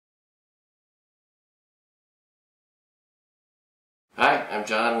Hi, I'm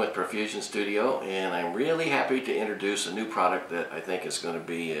John with Profusion Studio, and I'm really happy to introduce a new product that I think is going to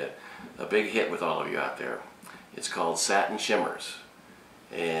be a big hit with all of you out there. It's called Satin Shimmers,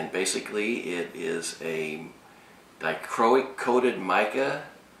 and basically it is a dichroic coated mica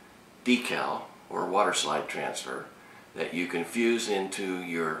decal or water slide transfer that you can fuse into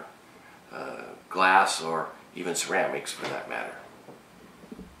your glass or even ceramics for that matter.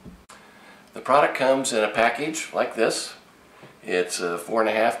 The product comes in a package like this. It's a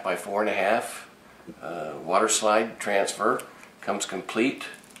 4.5 by 4.5 water slide transfer. Comes complete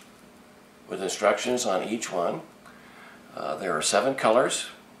with instructions on each one. There are 7 colors: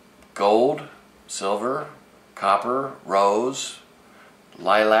 gold, silver, copper, rose,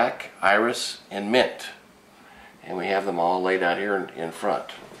 lilac, iris, and mint. And we have them all laid out here in front.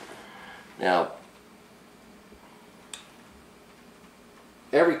 Now,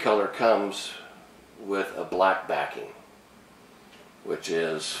 every color comes with a black backing, which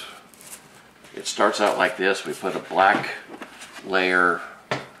is, it starts out like this. We put a black layer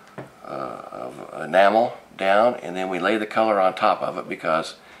of enamel down, and then we lay the color on top of it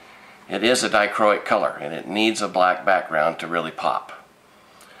because it is a dichroic color and it needs a black background to really pop.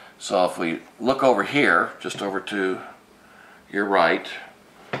 So if we look over here, just over to your right,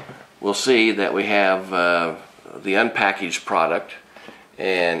 we'll see that we have the unpackaged product,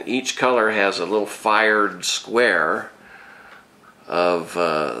 and each color has a little fired square of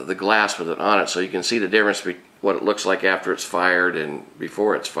the glass with it on it, so you can see the difference between what it looks like after it's fired and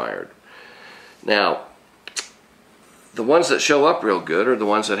before it's fired. Now, the ones that show up real good are the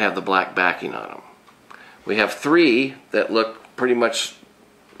ones that have the black backing on them. We have 3 that look pretty much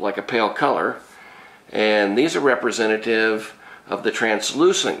like a pale color, and these are representative of the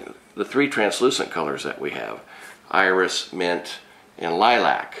translucent, the 3 translucent colors that we have: iris, mint, and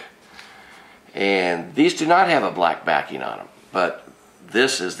lilac. And these do not have a black backing on them, but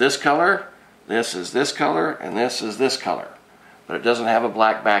this is this color, this is this color, and this is this color. But it doesn't have a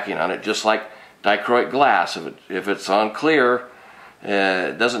black backing on it, just like dichroic glass. If it's on clear,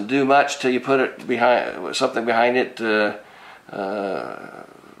 it doesn't do much till you put it behind something behind it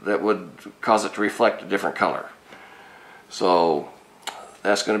that would cause it to reflect a different color. So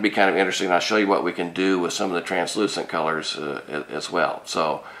that's going to be kind of interesting. I'll show you what we can do with some of the translucent colors as well.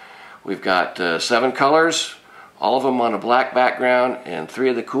 So we've got 7 colors, all of them on a black background, and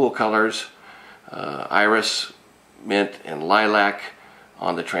 3 of the cool colors, iris, mint, and lilac,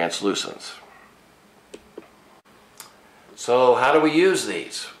 on the translucents. So how do we use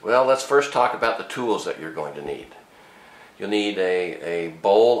these? Well, let's first talk about the tools that you're going to need. You'll need a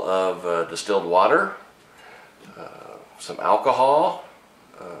bowl of distilled water, some alcohol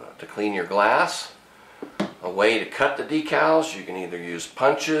to clean your glass, a way to cut the decals. You can either use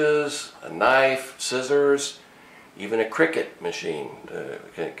punches, a knife, scissors, even a Cricut machine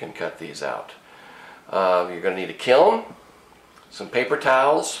can cut these out. You're going to need a kiln, some paper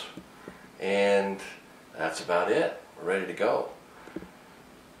towels, and that's about it. We're ready to go.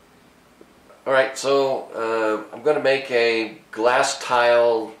 Alright, so I'm going to make a glass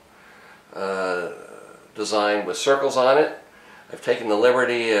tile design with circles on it. I've taken the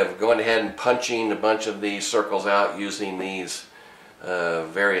liberty of going ahead and punching a bunch of these circles out using these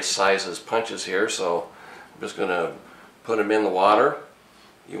various sizes punches here. So I'm just going to put them in the water.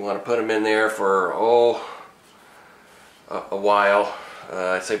 You want to put them in there for a while.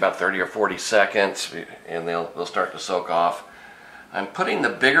 I'd say about 30 or 40 seconds, and they'll start to soak off. I'm putting the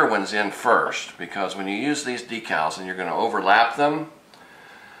bigger ones in first because when you use these decals and you're going to overlap them,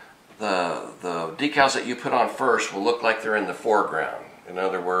 the decals that you put on first will look like they're in the foreground. In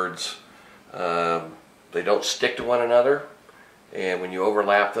other words, they don't stick to one another, and when you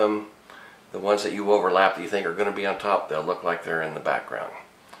overlap them, the ones that you overlap that you think are going to be on top, they'll look like they're in the background.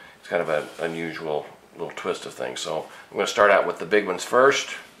 It's kind of an unusual little twist of things. So I'm going to start out with the big ones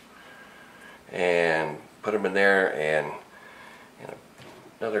first and put them in there, and in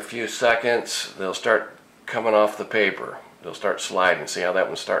another few seconds they'll start coming off the paper. They'll start sliding. See how that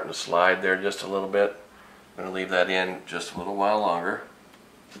one's starting to slide there just a little bit? I'm going to leave that in just a little while longer.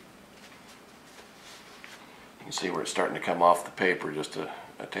 You can see where it's starting to come off the paper just a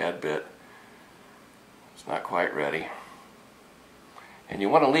tad bit. It's not quite ready. And you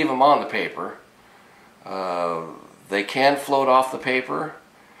want to leave them on the paper. They can float off the paper,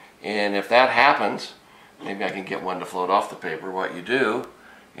 and if that happens, maybe I can get one to float off the paper. What you do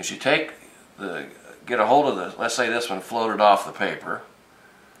is you get a hold of the, let's say this one floated off the paper.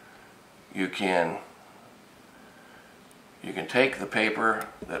 You can take the paper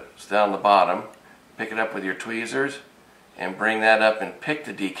that's down the bottom, pick it up with your tweezers, and bring that up and pick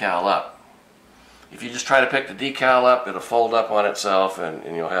the decal up. If you just try to pick the decal up, it'll fold up on itself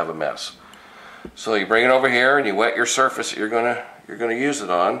and you'll have a mess. So you bring it over here and you wet your surface that you're gonna use it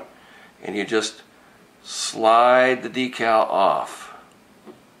on, and you just slide the decal off.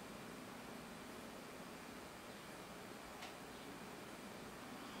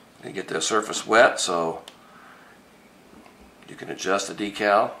 You get the surface wet so you can adjust the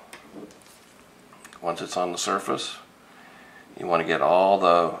decal once it's on the surface. You want to get all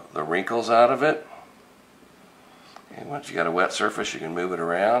the wrinkles out of it. And once you got a wet surface, you can move it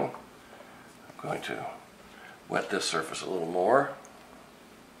around. I'm going to wet this surface a little more.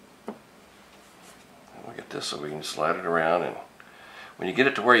 And we'll get this so we can slide it around. And when you get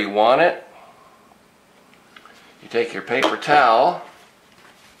it to where you want it, you take your paper towel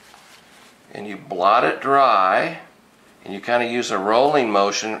and you blot it dry, and you kind of use a rolling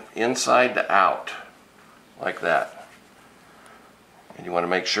motion inside to out, like that. And you want to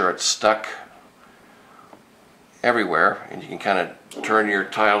make sure it's stuck everywhere, and you can kind of turn your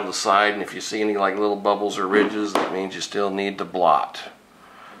tile to the side, and if you see any like little bubbles or ridges, that means you still need to blot.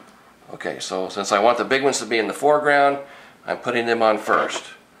 Okay, so since I want the big ones to be in the foreground, I'm putting them on first.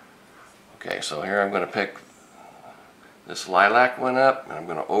 Okay, so here I'm going to pick this lilac one up, and I'm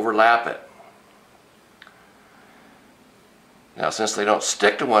going to overlap it. Now, since they don't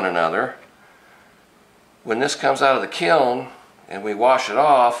stick to one another, when this comes out of the kiln and we wash it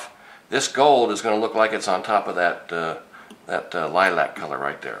off, this gold is going to look like it's on top of that lilac color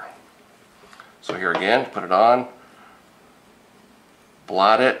right there. So here again, put it on,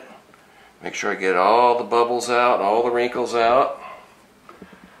 blot it, make sure I get all the bubbles out, all the wrinkles out.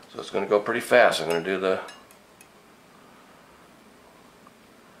 So it's going to go pretty fast. I'm going to do the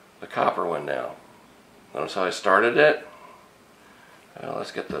copper one now. Notice how I started it? Well,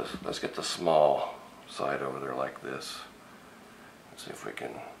 let's get the small side over there like this. Let's see if we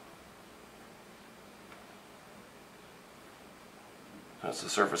can. Since the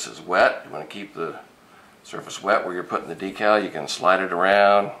surface is wet, you want to keep the surface wet where you're putting the decal. You can slide it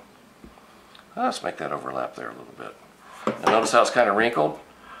around. Let's make that overlap there a little bit. Now notice how it's kind of wrinkled.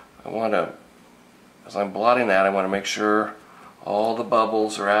 I want to, as I'm blotting that, I want to make sure all the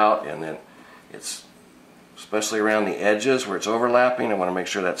bubbles are out, and then it's, especially around the edges where it's overlapping, I want to make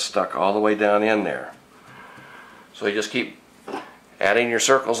sure that's stuck all the way down in there. So you just keep adding your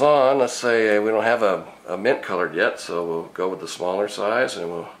circles on. Let's say we don't have a mint colored yet, so we'll go with the smaller size,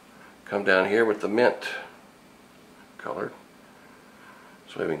 and we'll come down here with the mint colored,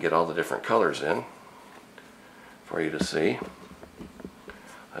 so we can get all the different colors in for you to see.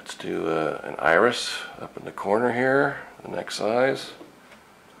 Let's do an iris up in the corner here, the next size,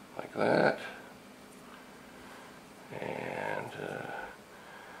 like that. And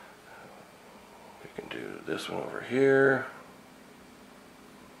we can do this one over here.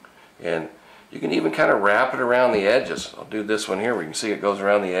 And you can even kind of wrap it around the edges. I'll do this one here where you can see it goes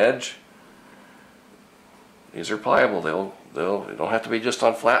around the edge. These are pliable. They don't have to be just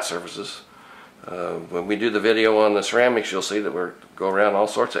on flat surfaces. When we do the video on the ceramics, you'll see that we go around all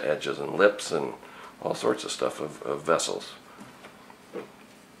sorts of edges and lips and all sorts of stuff of vessels.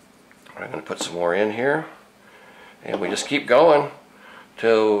 I'm going to put some more in here. And we just keep going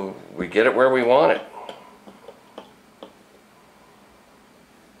till we get it where we want it.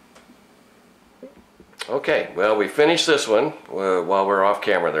 Okay, well, we finished this one while we're off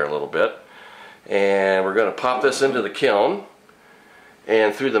camera there a little bit. And we're going to pop this into the kiln.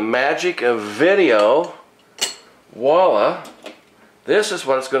 And through the magic of video, voila, this is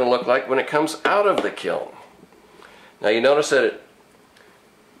what it's going to look like when it comes out of the kiln. Now you notice that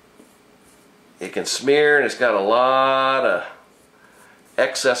it can smear, and it's got a lot of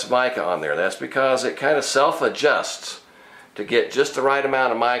excess mica on there. That's because it kind of self-adjusts to get just the right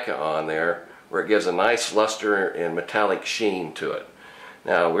amount of mica on there where it gives a nice luster and metallic sheen to it.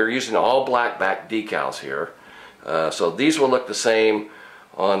 Now we're using all black back decals here, so these will look the same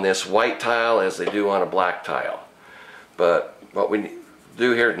on this white tile as they do on a black tile. But what we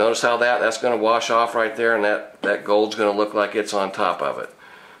do here, notice how that's going to wash off right there, and that gold's going to look like it's on top of it.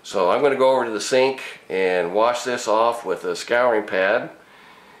 So I'm going to go over to the sink and wash this off with a scouring pad.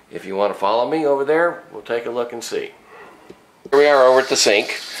 If you want to follow me over there, we'll take a look and see. Here we are over at the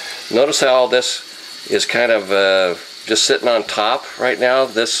sink. Notice how this is kind of just sitting on top right now.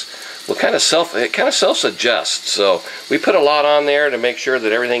 This will kind of self-adjusts. So we put a lot on there to make sure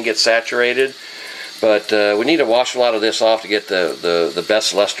that everything gets saturated. But we need to wash a lot of this off to get the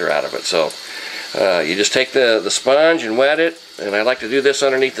best luster out of it. So you just take the sponge and wet it, and I like to do this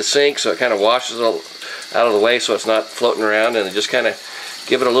underneath the sink so it kind of washes it out of the way so it's not floating around, and just kind of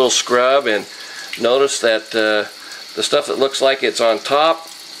give it a little scrub. And notice that the stuff that looks like it's on top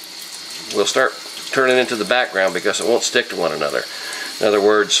will start turn it into the background because it won't stick to one another. In other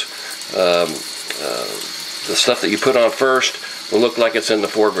words, the stuff that you put on first will look like it's in the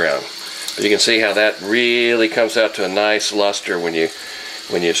foreground. But you can see how that really comes out to a nice luster when you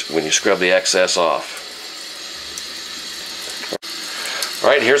scrub the excess off.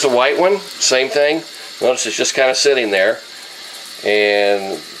 Alright, here's a white one, same thing. Notice it's just kind of sitting there.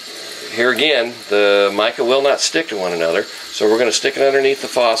 And here again, the mica will not stick to one another. So we're going to stick it underneath the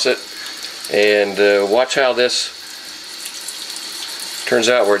faucet and watch how this turns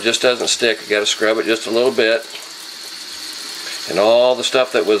out where it just doesn't stick. You got to scrub it just a little bit. And all the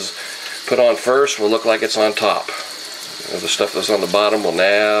stuff that was put on first will look like it's on top. The stuff that's on the bottom will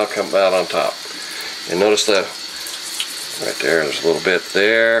now come out on top. And notice right there's a little bit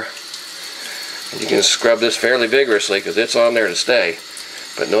there. And you can scrub this fairly vigorously because it's on there to stay.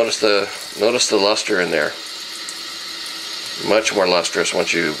 But notice the luster in there. Much more lustrous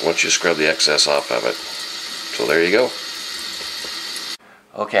once you scrub the excess off of it. So there you go.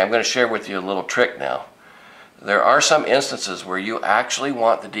 Okay, I'm going to share with you a little trick now. There are some instances where you actually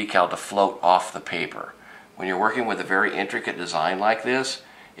want the decal to float off the paper. When you're working with a very intricate design like this,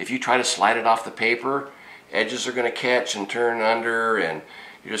 if you try to slide it off the paper, edges are going to catch and turn under, and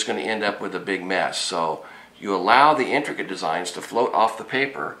you're just going to end up with a big mess. So you allow the intricate designs to float off the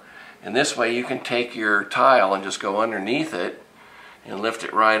paper, and this way you can take your tile and just go underneath it and lift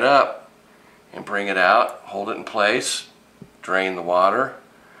it right up and bring it out, hold it in place, drain the water,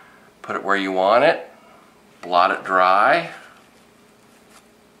 put it where you want it, blot it dry.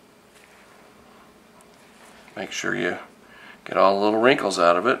 Make sure you get all the little wrinkles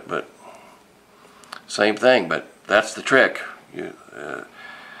out of it, but same thing, but that's the trick. It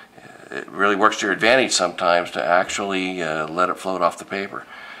really works to your advantage sometimes to actually let it float off the paper.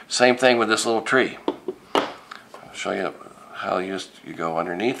 Same thing with this little tree. I'll show you how you go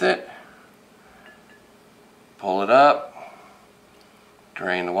underneath it, pull it up,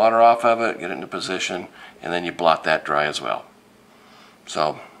 drain the water off of it, get it into position, and then you blot that dry as well.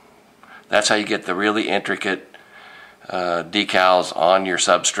 So that's how you get the really intricate decals on your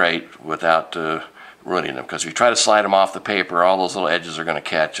substrate without ruining them. Because if you try to slide them off the paper, all those little edges are going to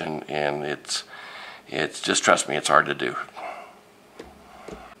catch, and it's just, trust me, it's hard to do.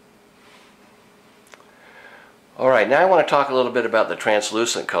 Alright, now I want to talk a little bit about the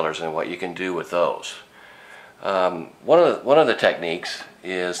translucent colors and what you can do with those. One of the techniques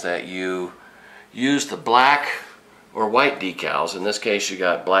is that you use the black or white decals. In this case you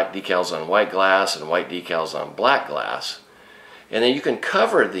got black decals on white glass and white decals on black glass. And then you can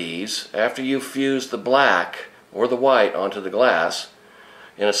cover these after you fuse the black or the white onto the glass.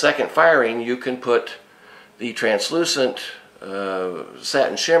 In a second firing you can put the translucent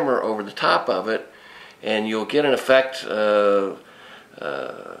satin shimmer over the top of it, and you'll get an effect of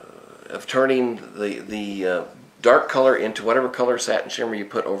turning the dark color into whatever color satin shimmer you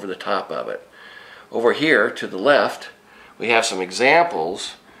put over the top of it. Over here to the left we have some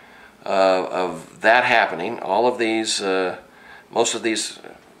examples of that happening. All of these, most of these,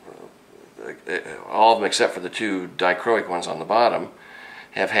 all of them except for the two dichroic ones on the bottom,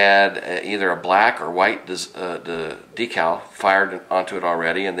 have had either a black or white decal fired onto it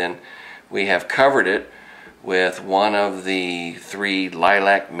already, and then we have covered it with one of the three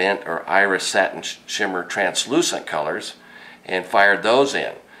lilac, mint, or iris satin shimmer translucent colors and fired those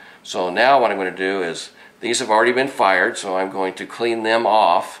in. So now what I'm going to do is, these have already been fired, so I'm going to clean them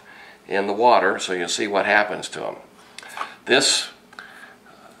off in the water so you'll see what happens to them. This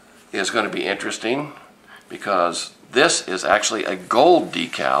is going to be interesting because this is actually a gold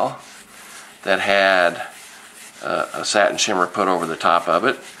decal that had a satin shimmer put over the top of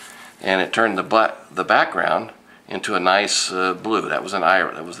it, and it turned the background into a nice blue. That was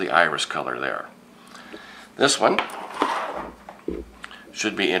the iris color there. This one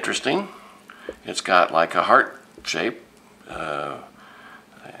should be interesting. It's got like a heart shape. I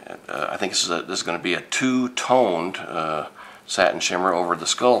think this is going to be a two-toned satin shimmer over the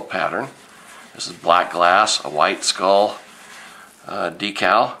skull pattern. This is black glass, a white skull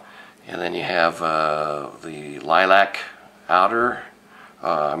decal, and then you have the lilac outer,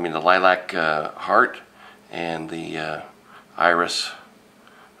 the lilac heart, and the iris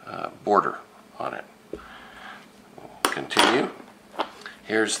border on it. We'll continue.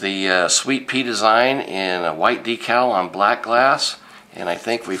 Here's the sweet pea design in a white decal on black glass, and I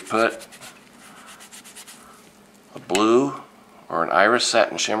think we've put a blue or an iris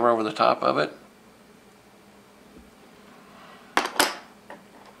satin shimmer over the top of it.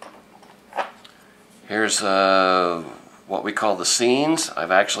 Here's what we call the scenes.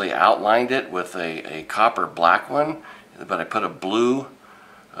 I've actually outlined it with a copper black one, but I put a blue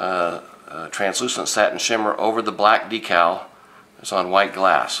translucent satin shimmer over the black decal. It's on white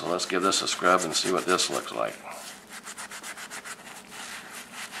glass. So let's give this a scrub and see what this looks like.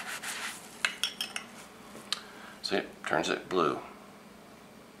 See, it turns it blue.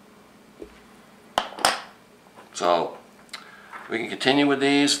 So we can continue with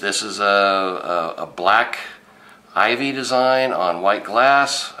these. This is a black ivy design on white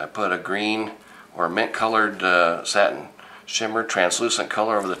glass. I put a green or mint colored satin shimmer translucent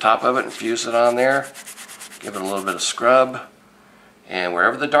color over the top of it and fuse it on there. Give it a little bit of scrub. And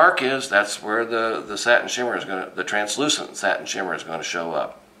wherever the dark is, that's where the satin shimmer is going to, the translucent satin shimmer is going to show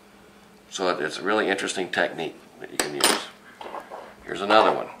up. So it's a really interesting technique that you can use. Here's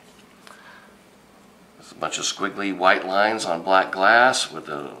another one. There's a bunch of squiggly white lines on black glass with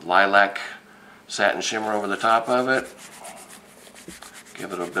a lilac satin shimmer over the top of it.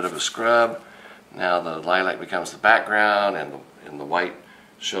 Give it a bit of a scrub. Now the lilac becomes the background and the white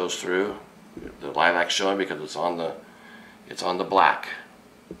shows through. The lilac showing because it's on the black.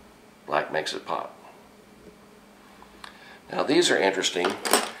 Black makes it pop. Now these are interesting.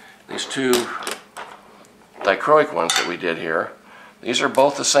 These two dichroic ones that we did here. These are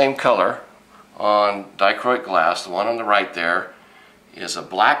both the same color on dichroic glass. The one on the right there is a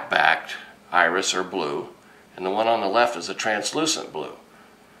black backed iris or blue, and the one on the left is a translucent blue.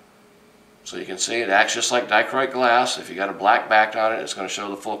 So you can see it acts just like dichroic glass. If you got a black backed on it, it's going to show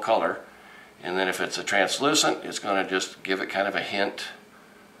the full color. And then if it's a translucent, it's going to just give it kind of a hint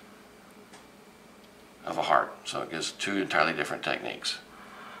of a heart. So it gives two entirely different techniques.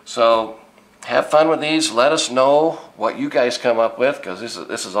 So have fun with these. Let us know what you guys come up with, because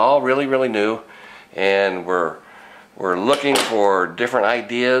this is all really, really new, and we're looking for different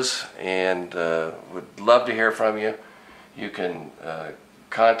ideas, and would love to hear from you. You can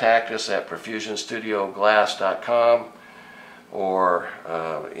contact us at profusionstudioglass.com, or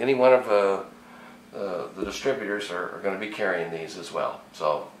any one of the distributors are going to be carrying these as well.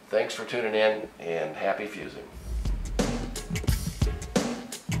 So thanks for tuning in, and happy fusing.